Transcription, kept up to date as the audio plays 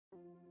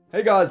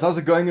Hey guys, how's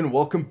it going and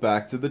welcome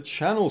back to the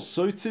channel.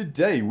 So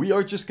today we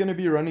are just going to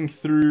be running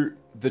through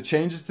the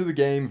changes to the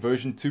game,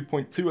 version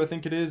 2.2 I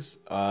think it is.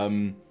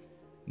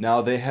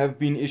 Now there have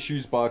been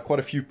issues by quite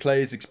a few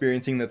players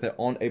experiencing that they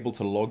aren't able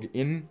to log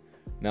in.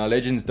 Now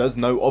Legends does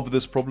know of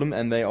this problem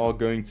and they are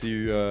going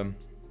to,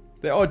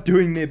 they are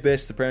doing their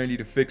best apparently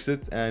to fix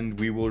it, and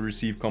we will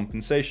receive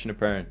compensation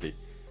apparently.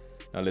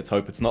 Now let's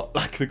hope it's not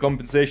like the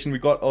compensation we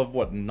got of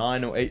what,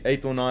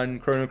 8 or 9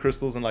 chrono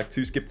crystals and like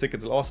 2 skip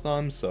tickets last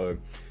time, so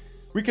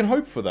we can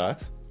hope for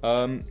that.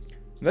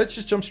 Let's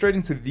just jump straight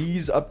into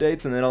these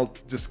updates and then I'll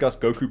discuss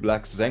Goku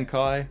Black's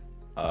Zenkai,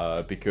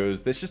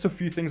 because there's just a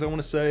few things I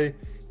want to say.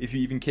 If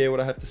you even care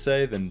what I have to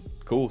say, then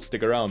cool,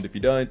 stick around. If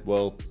you don't,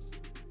 well,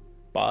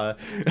 bye.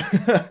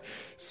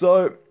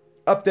 So,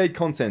 update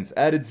contents.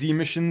 Added Z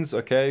missions,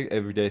 okay,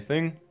 everyday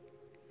thing.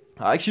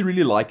 I actually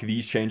really like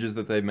these changes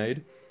that they've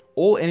made.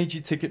 All energy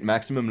ticket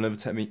maximum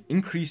limits have been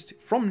increased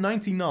from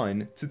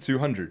 99 to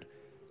 200.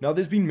 Now,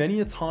 there's been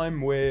many a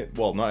time where,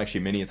 well, not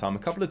actually many a time, a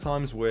couple of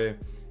times where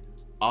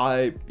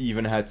I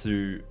even had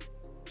to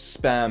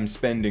spam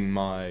spending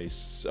my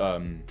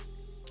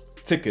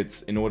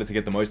tickets in order to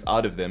get the most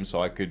out of them so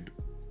I could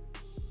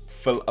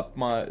fill up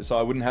my, so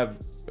I wouldn't have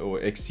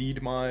or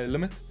exceed my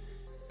limit.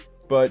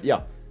 But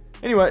yeah.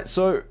 Anyway,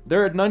 so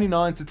they're at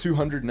 99 to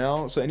 200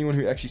 now, so anyone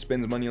who actually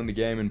spends money on the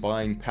game and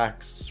buying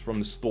packs from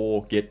the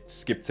store get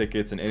skip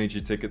tickets and energy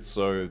tickets,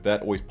 so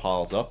that always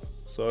piles up.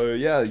 So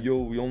yeah,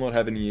 you'll not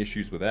have any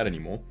issues with that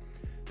anymore.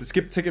 The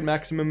skip ticket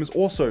maximum is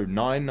also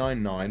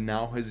 999,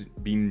 now has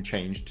been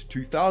changed to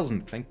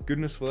 2000, thank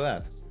goodness for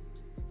that.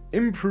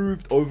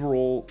 Improved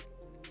overall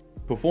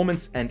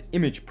performance and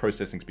image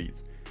processing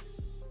speeds.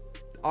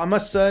 I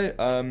must say,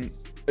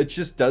 it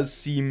just does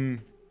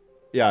seem,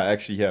 yeah,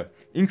 actually, yeah.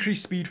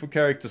 Increased speed for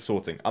character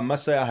sorting. I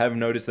must say I have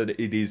noticed that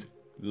it is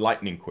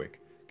lightning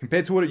quick.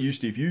 Compared to what it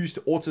used to. If you used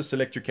to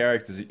auto-select your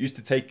characters, it used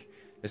to take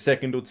a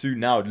second or two.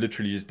 Now it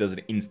literally just does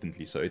it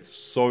instantly. So it's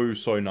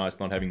so nice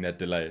not having that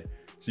delay.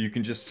 So you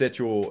can just set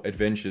your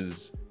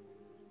adventures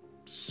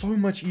so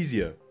much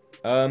easier.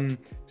 So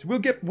we'll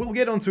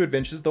get onto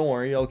adventures, don't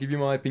worry. I'll give you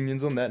my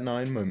opinions on that now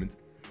in a moment.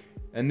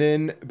 And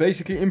then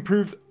basically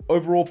improved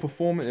overall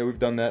performance. Yeah, we've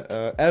done that.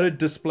 Added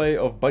display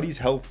of buddies'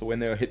 health when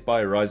they are hit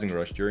by a rising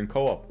rush during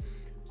co-op.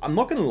 I'm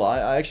not gonna lie,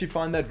 I actually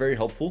find that very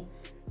helpful,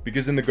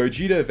 because in the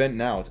Gogeta event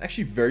now, it's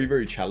actually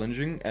very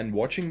challenging, and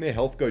watching their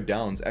health go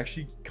down is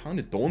actually kind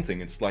of daunting.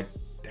 It's like,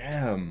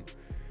 damn.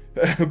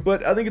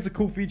 But I think it's a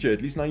cool feature.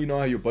 At least now you know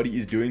how your buddy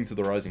is doing to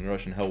the rising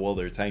rush and how well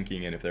they're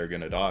tanking and if they're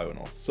gonna die or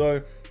not. So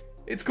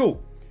it's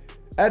cool.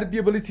 Added the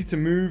ability to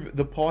move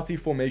the party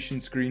formation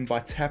screen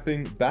by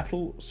tapping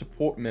battle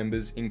support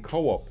members in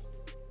co-op.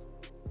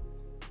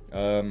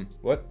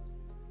 What?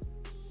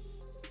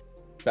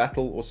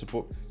 Battle or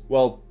support?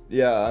 Well,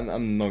 yeah,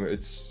 I'm not,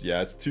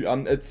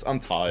 I'm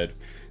tired.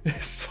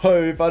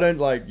 So if I don't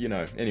like, you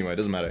know, anyway, it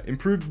doesn't matter.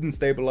 Improved and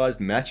stabilized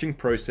matching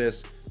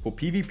process for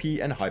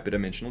PvP and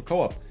hyperdimensional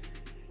co-op.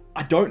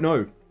 I don't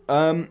know.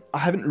 I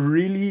haven't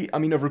really, I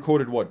mean, I've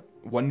recorded, what,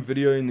 1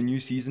 video in the new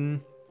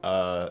season.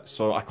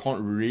 So I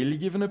can't really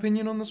give an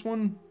opinion on this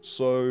one.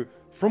 So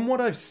from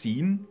what I've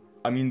seen,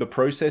 I mean, the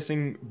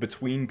processing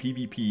between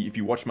PvP, if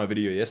you watched my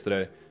video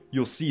yesterday,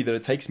 you'll see that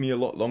it takes me a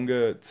lot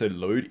longer to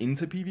load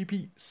into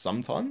PvP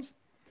sometimes.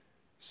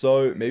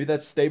 So maybe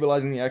that's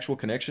stabilizing the actual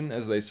connection,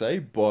 as they say,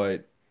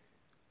 but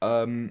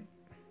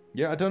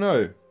yeah, I don't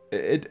know.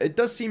 It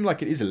does seem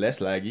like it is less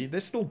laggy.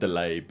 There's still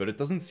delay, but it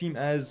doesn't seem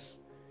as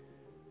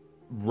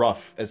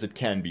rough as it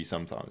can be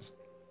sometimes.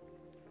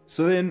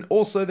 So then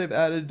also they've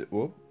added,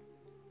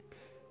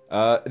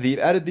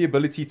 the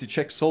ability to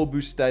check soul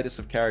boost status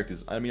of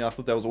characters. I mean, I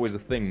thought that was always a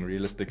thing,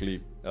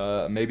 realistically.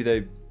 Maybe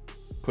they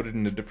put it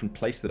in a different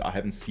place that I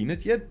haven't seen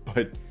it yet,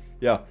 but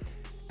yeah.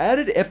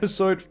 Added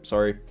episode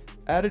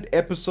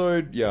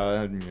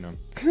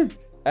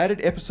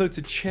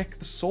to check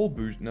the soul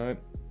boost,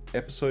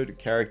 episode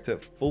character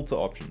filter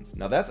options.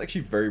 Now that's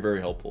actually very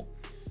helpful.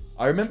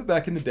 I remember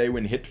back in the day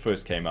when Hit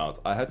first came out,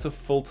 I had to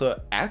filter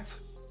at,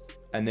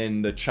 and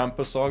then the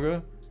Champa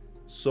Saga.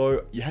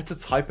 So you had to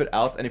type it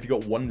out, and if you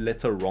got one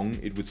letter wrong,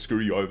 it would screw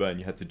you over, and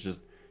you had to just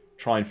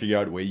try and figure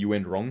out where you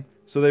went wrong.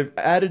 So they've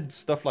added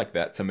stuff like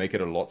that to make it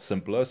a lot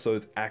simpler, so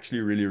it's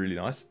actually really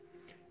nice.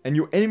 And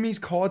your enemy's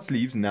card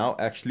sleeves now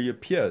actually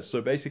appear.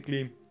 So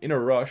basically, in a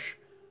rush,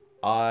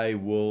 I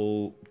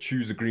will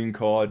choose a green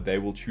card, they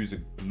will choose a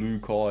blue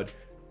card.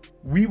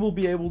 We will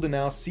be able to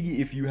now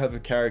see if you have a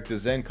character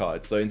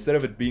Zenkai. So instead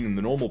of it being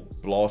the normal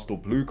blast or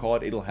blue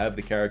card, it'll have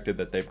the character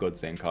that they've got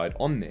Zenkai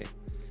on there,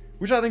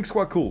 which I think is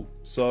quite cool.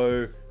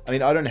 So, I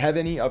mean, I don't have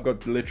any. I've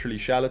got literally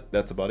Shallot.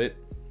 That's about it.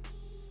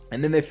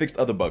 And then they fixed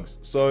other bugs.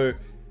 So,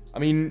 I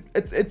mean,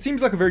 it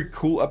seems like a very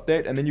cool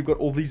update. And then you've got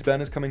all these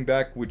banners coming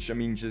back, which, I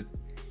mean, just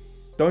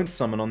don't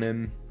summon on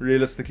them.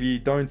 Realistically,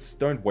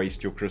 don't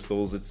waste your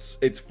crystals.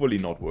 It's fully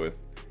not worth.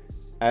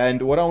 And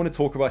what I want to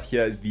talk about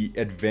here is the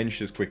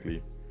adventures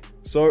quickly.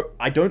 So,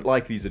 I don't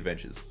like these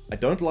adventures. I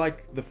don't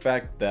like the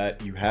fact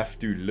that you have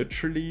to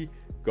literally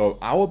go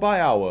hour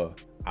by hour,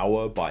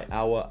 hour by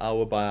hour,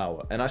 hour by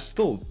hour, and I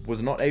still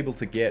was not able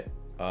to get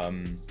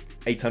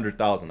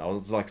 800,000. I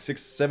was like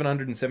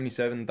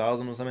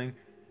 777,000 or something,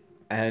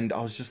 and I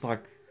was just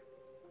like,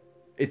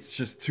 it's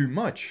just too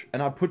much.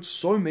 And I put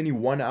so many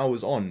 1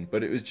 hours on,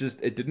 but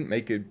it didn't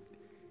make it.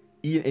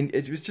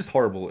 It was just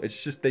horrible.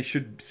 It's just, they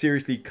should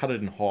seriously cut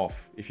it in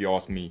half, if you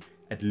ask me,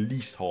 at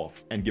least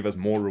half, and give us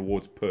more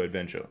rewards per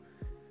adventure.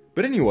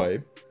 But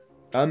anyway,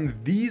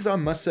 these, I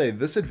must say,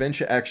 this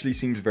adventure actually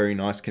seems very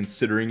nice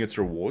considering its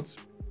rewards.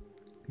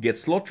 You get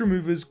slot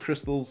removers,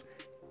 crystals,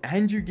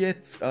 and you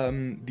get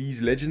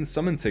these legend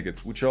summon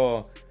tickets, which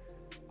are,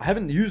 I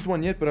haven't used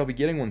one yet, but I'll be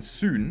getting one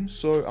soon,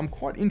 so I'm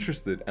quite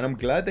interested. And I'm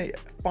glad they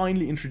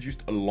finally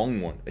introduced a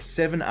long one, a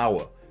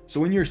 7-hour. So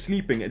when you're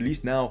sleeping, at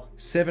least now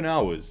 7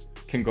 hours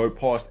can go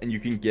past and you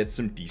can get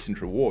some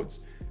decent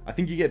rewards. I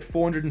think you get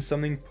 400 and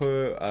something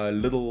per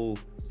little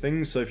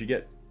thing. So if you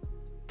get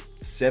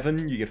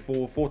 7, you get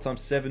 4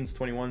 times 7 is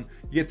 21.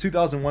 You get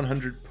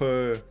 2,100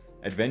 per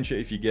adventure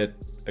if you get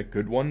a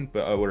good one,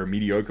 or a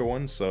mediocre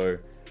one. So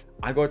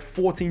I got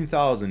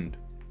 14,000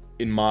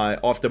 in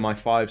after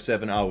my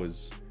 7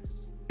 hours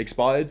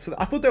expired. So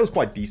I thought that was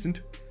quite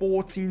decent.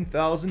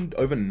 14,000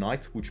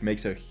 overnight, which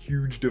makes a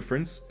huge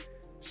difference.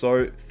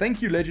 So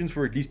thank you, Legends,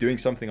 for at least doing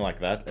something like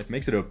that. It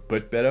makes it a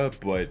bit better,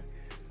 but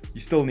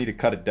you still need to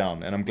cut it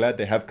down, and I'm glad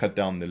they have cut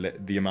down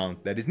the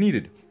amount that is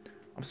needed.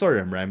 I'm sorry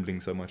I'm rambling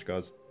so much,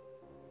 guys.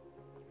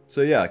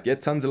 So yeah,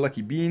 get tons of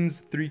lucky beans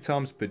 3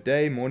 times per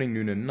day, morning,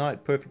 noon, and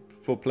night.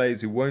 Perfect for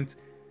players who want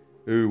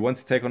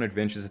to take on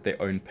adventures at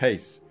their own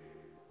pace.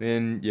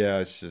 Then yeah,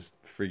 it's just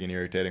freaking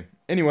irritating.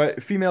 Anyway,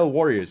 female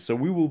warriors. So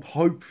we will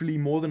hopefully,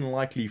 more than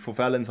likely, for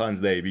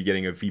Valentine's Day, be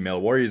getting a female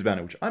warriors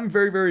banner, which I'm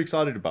very, very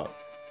excited about.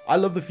 I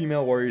love the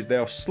female warriors. They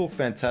are still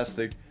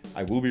fantastic.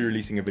 I will be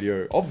releasing a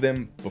video of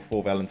them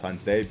before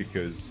Valentine's Day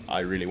because I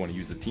really want to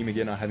use the team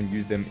again. I haven't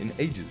used them in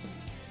ages.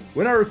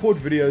 When I record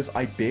videos,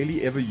 I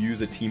barely ever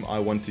use a team I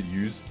want to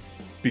use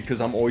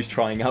because I'm always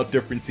trying out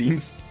different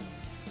teams.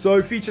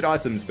 So featured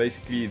items,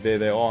 basically there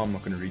they are. I'm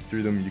not going to read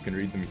through them. You can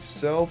read them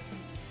yourself.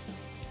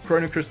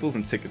 Chrono crystals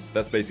and tickets.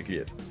 That's basically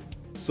it.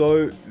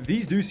 So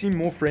these do seem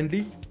more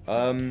friendly.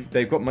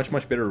 They've got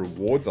much better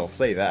rewards, I'll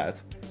say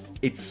that.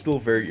 It's still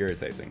very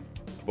irritating.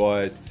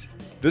 But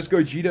this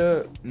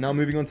Gogeta, now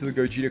moving on to the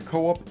Gogeta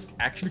co-op, it's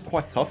actually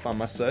quite tough, I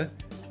must say.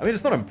 I mean,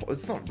 it's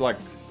not like,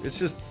 it's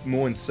just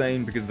more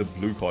insane because of the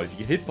blue card. If you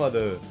get hit by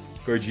the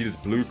Gogeta's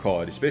blue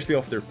card, especially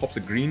after it pops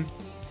a green,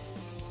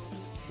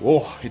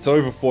 oh, it's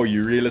over for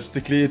you,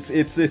 realistically.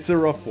 It's a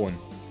rough one.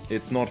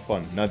 It's not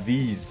fun. Now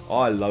these,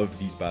 I love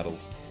these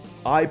battles.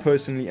 I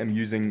personally am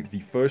using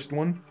the first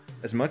one.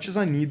 As much as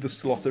I need the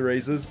slot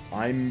erasers,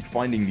 I'm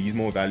finding these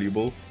more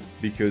valuable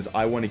because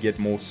I want to get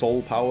more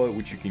soul power,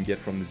 which you can get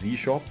from the Z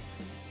shop.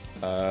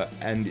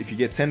 And if you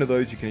get 10 of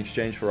those, you can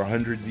exchange for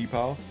 100 Z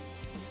power.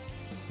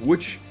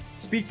 Which,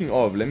 speaking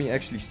of, let me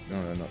actually,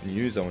 no, not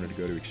news, I wanted to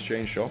go to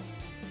exchange shop.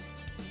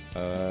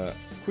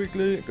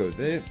 Quickly, go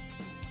there.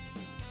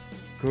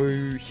 Go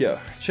here,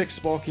 check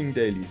sparking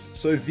dailies.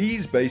 So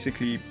these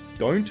basically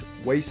don't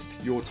waste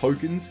your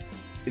tokens.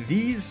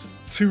 These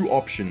 2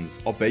 options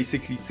are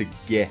basically to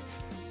get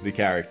the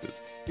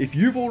characters. If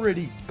you've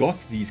already got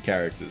these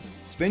characters,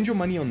 spend your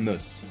money on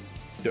this,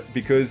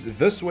 because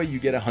this way you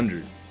get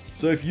 100.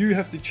 So if you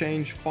have to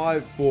change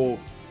 5 for,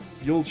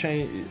 you'll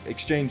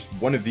exchange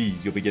one of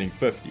these, you'll be getting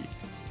 50.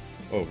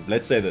 Oh,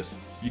 let's say this.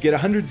 You get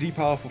 100 Z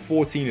power for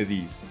 14 of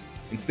these.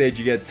 Instead,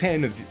 you get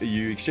 10 of,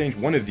 you exchange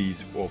one of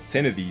these, or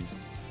 10 of these,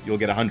 you'll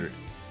get 100.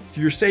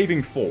 So you're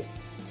saving 4.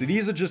 So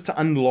these are just to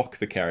unlock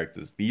the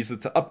characters. These are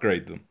to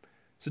upgrade them.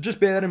 So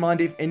just bear that in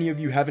mind if any of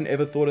you haven't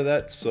ever thought of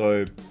that.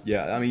 So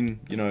yeah, I mean,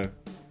 you know,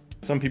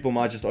 some people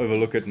might just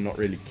overlook it and not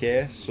really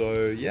care.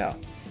 So yeah.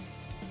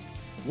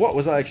 What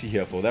was I actually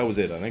here for? That was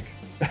it, I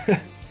think.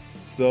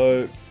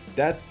 So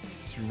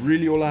that's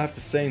really all I have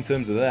to say in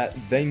terms of that.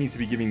 They need to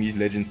be giving these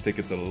Legends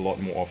tickets a lot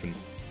more often.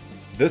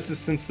 This is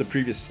since the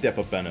previous Step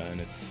Up banner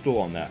and it's still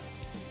on that.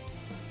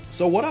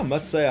 So what I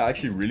must say I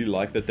actually really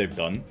like that they've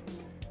done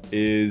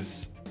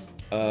is,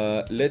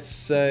 let's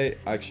say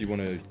I actually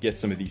want to get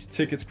some of these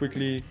tickets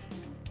quickly.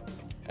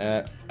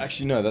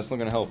 Actually no, that's not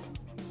going to help.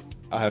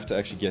 I have to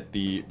actually get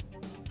these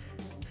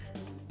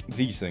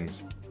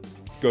things.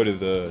 Go to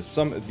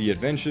the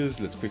adventures.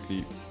 Let's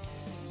quickly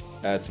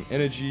add some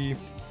energy.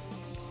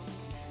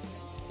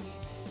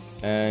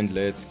 And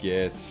let's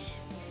get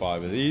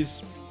 5 of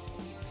these.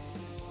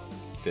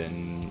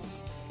 Then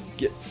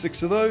get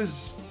 6 of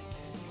those.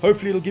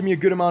 Hopefully it'll give me a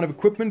good amount of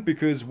equipment,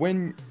 because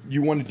when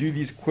you want to do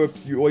these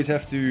equips, you always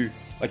have to,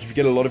 like if you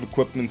get a lot of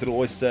equipment, it'll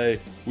always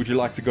say, would you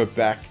like to go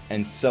back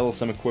and sell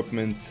some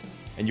equipment?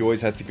 And you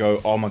always had to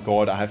go, oh my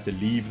god, I have to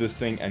leave this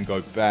thing and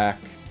go back.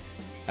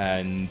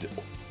 And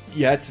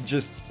you had to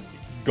just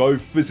go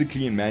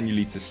physically and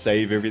manually to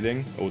save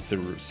everything, or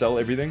to sell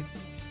everything.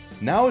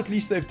 Now at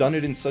least they've done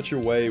it in such a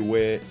way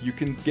where you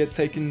can get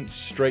taken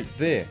straight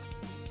there,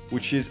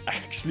 which is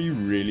actually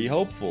really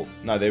helpful.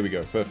 Now there we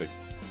go, perfect.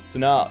 So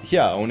now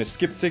here, I want to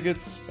skip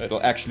tickets.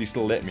 It'll actually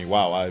still let me.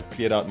 Wow, I've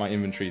cleared out my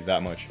inventory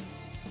that much.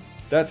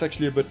 That's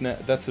actually a bit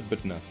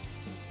nuts.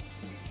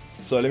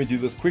 So let me do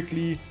this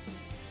quickly.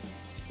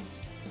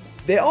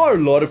 There are a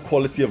lot of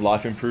quality of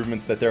life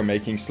improvements that they're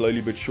making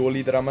slowly but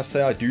surely that I must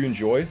say I do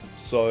enjoy.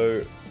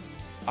 So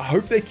I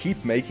hope they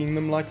keep making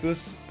them like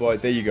this,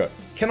 but there you go.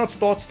 Cannot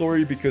start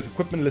story because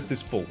equipment list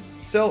is full.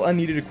 Sell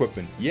unneeded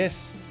equipment,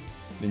 yes.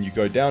 Then you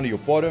go down to your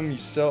bottom, you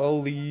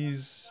sell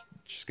these.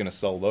 Just gonna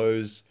sell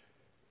those.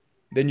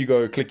 Then you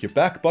go click your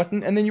back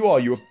button, and then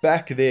you're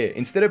back there.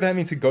 Instead of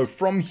having to go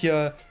from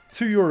here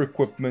to your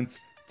equipment,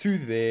 to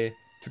there,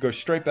 to go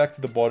straight back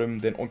to the bottom,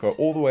 then go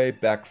all the way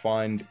back,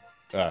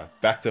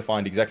 back to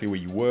find exactly where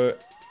you were.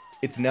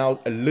 It's now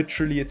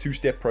literally a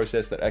two-step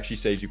process that actually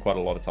saves you quite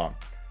a lot of time.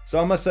 So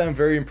I must say I'm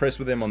very impressed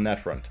with them on that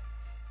front.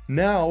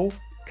 Now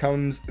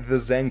comes the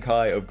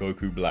Zenkai of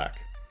Goku Black.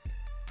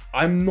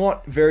 I'm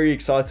not very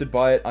excited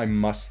by it, I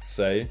must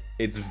say.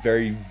 It's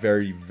very,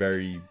 very,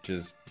 very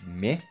just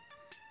meh.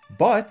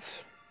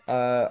 But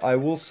I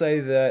will say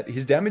that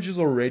his damage is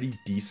already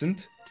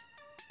decent,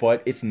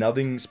 but it's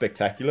nothing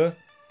spectacular.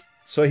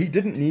 So he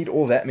didn't need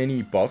all that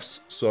many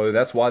buffs, so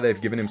that's why they've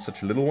given him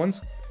such little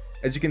ones.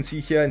 As you can see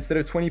here, instead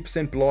of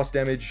 20% blast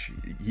damage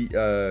he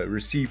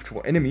received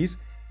for enemies,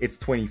 it's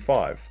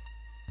 25.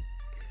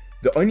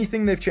 The only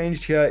thing they've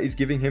changed here is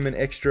giving him an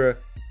extra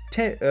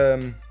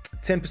 10%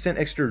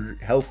 extra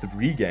health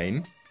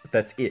regain, but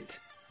that's it.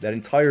 That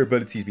entire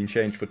ability has been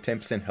changed for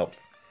 10% health.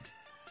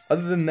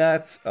 Other than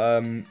that,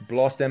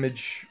 blast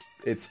damage,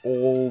 it's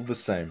all the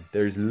same.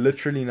 There's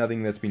literally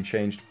nothing that's been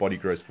changed. Body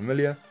grows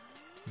familiar.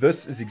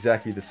 This is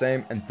exactly the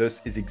same, and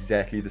this is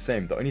exactly the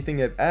same. The only thing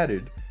they've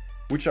added,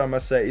 which I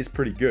must say is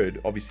pretty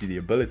good, obviously the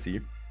ability,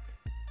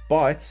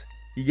 but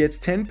he gets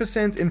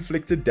 10%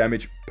 inflicted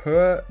damage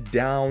per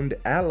downed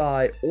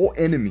ally or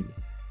enemy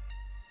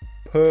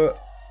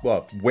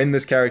when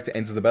this character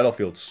enters the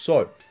battlefield.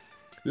 So,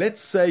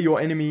 let's say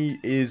your enemy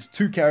is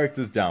 2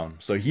 characters down.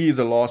 So he's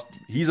a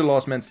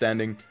last man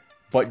standing,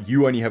 but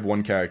you only have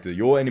 1 character.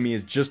 Your enemy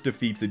has just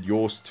defeated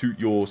your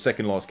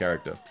second last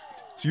character.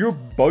 So you're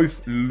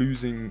both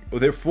losing, or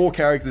there are 4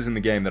 characters in the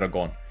game that are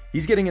gone.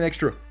 He's getting an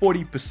extra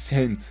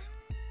 40%.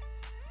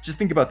 Just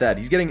think about that.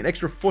 He's getting an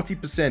extra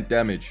 40%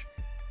 damage.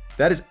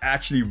 That is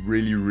actually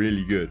really,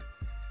 really good.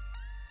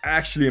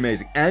 Actually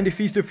amazing. And if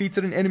he's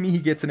defeated an enemy, he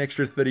gets an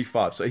extra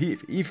 35. So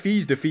if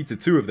he's defeated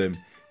 2 of them,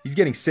 he's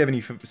getting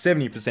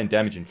 70%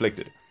 damage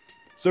inflicted.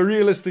 So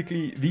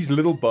realistically, these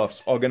little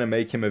buffs are going to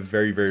make him a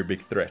very, very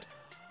big threat.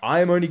 I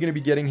am only going to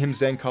be getting him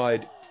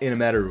Zenkai'd in a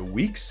matter of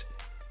weeks,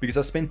 because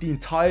I spent the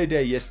entire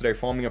day yesterday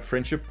farming up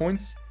friendship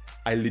points.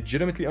 I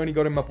legitimately only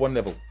got him up 1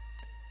 level.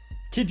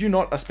 Kid you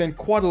not, I spent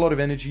quite a lot of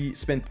energy,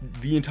 spent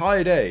the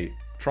entire day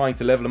trying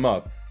to level him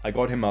up. I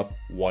got him up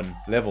 1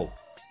 level.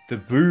 The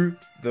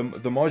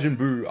Majin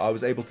Buu, I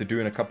was able to do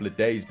in a couple of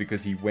days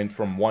because he went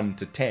from 1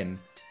 to 10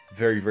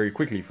 very, very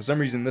quickly. For some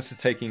reason, this is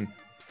taking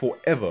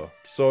forever.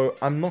 So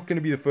I'm not going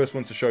to be the first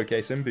one to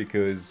showcase him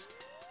because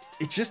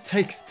it just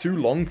takes too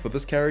long for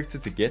this character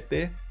to get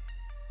there.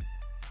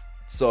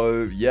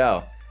 So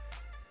yeah,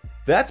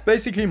 that's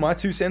basically my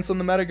 2 cents on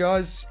the matter,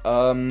 guys.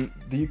 The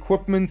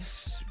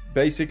equipment's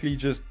basically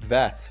just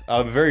that.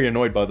 I'm very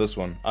annoyed by this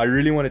one. I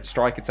really wanted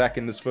strike attack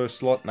in this first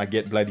slot, and I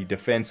get bloody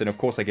defense, and of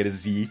course I get a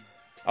Z.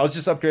 I was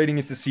just upgrading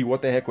it to see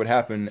what the heck would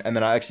happen, and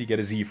then I actually get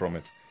a Z from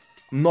it.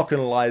 I'm not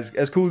gonna lie,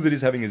 as cool as it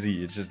is having a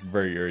Z, it's just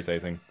very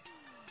irritating.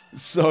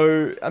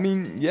 So, I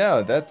mean,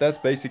 yeah, that's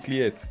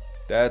basically it.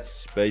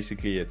 That's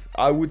basically it.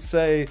 I would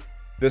say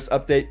this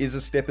update is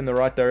a step in the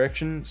right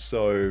direction,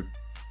 so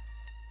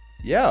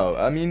yeah,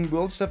 I mean,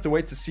 we'll just have to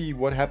wait to see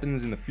what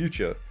happens in the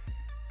future.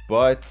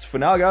 But for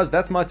now, guys,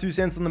 that's my 2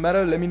 cents on the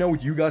matter. Let me know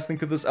what you guys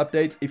think of this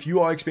update. If you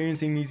are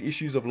experiencing these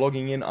issues of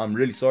logging in, I'm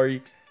really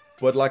sorry.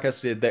 But like I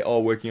said, they are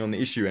working on the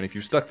issue. And if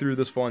you've stuck through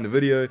this far in the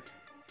video,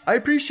 I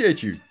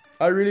appreciate you.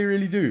 I really,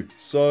 really do.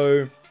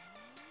 So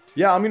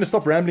yeah, I'm going to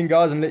stop rambling,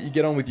 guys, and let you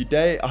get on with your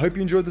day. I hope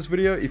you enjoyed this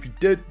video. If you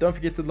did, don't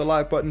forget to hit the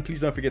like button.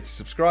 Please don't forget to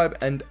subscribe.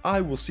 And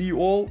I will see you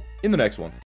all in the next one.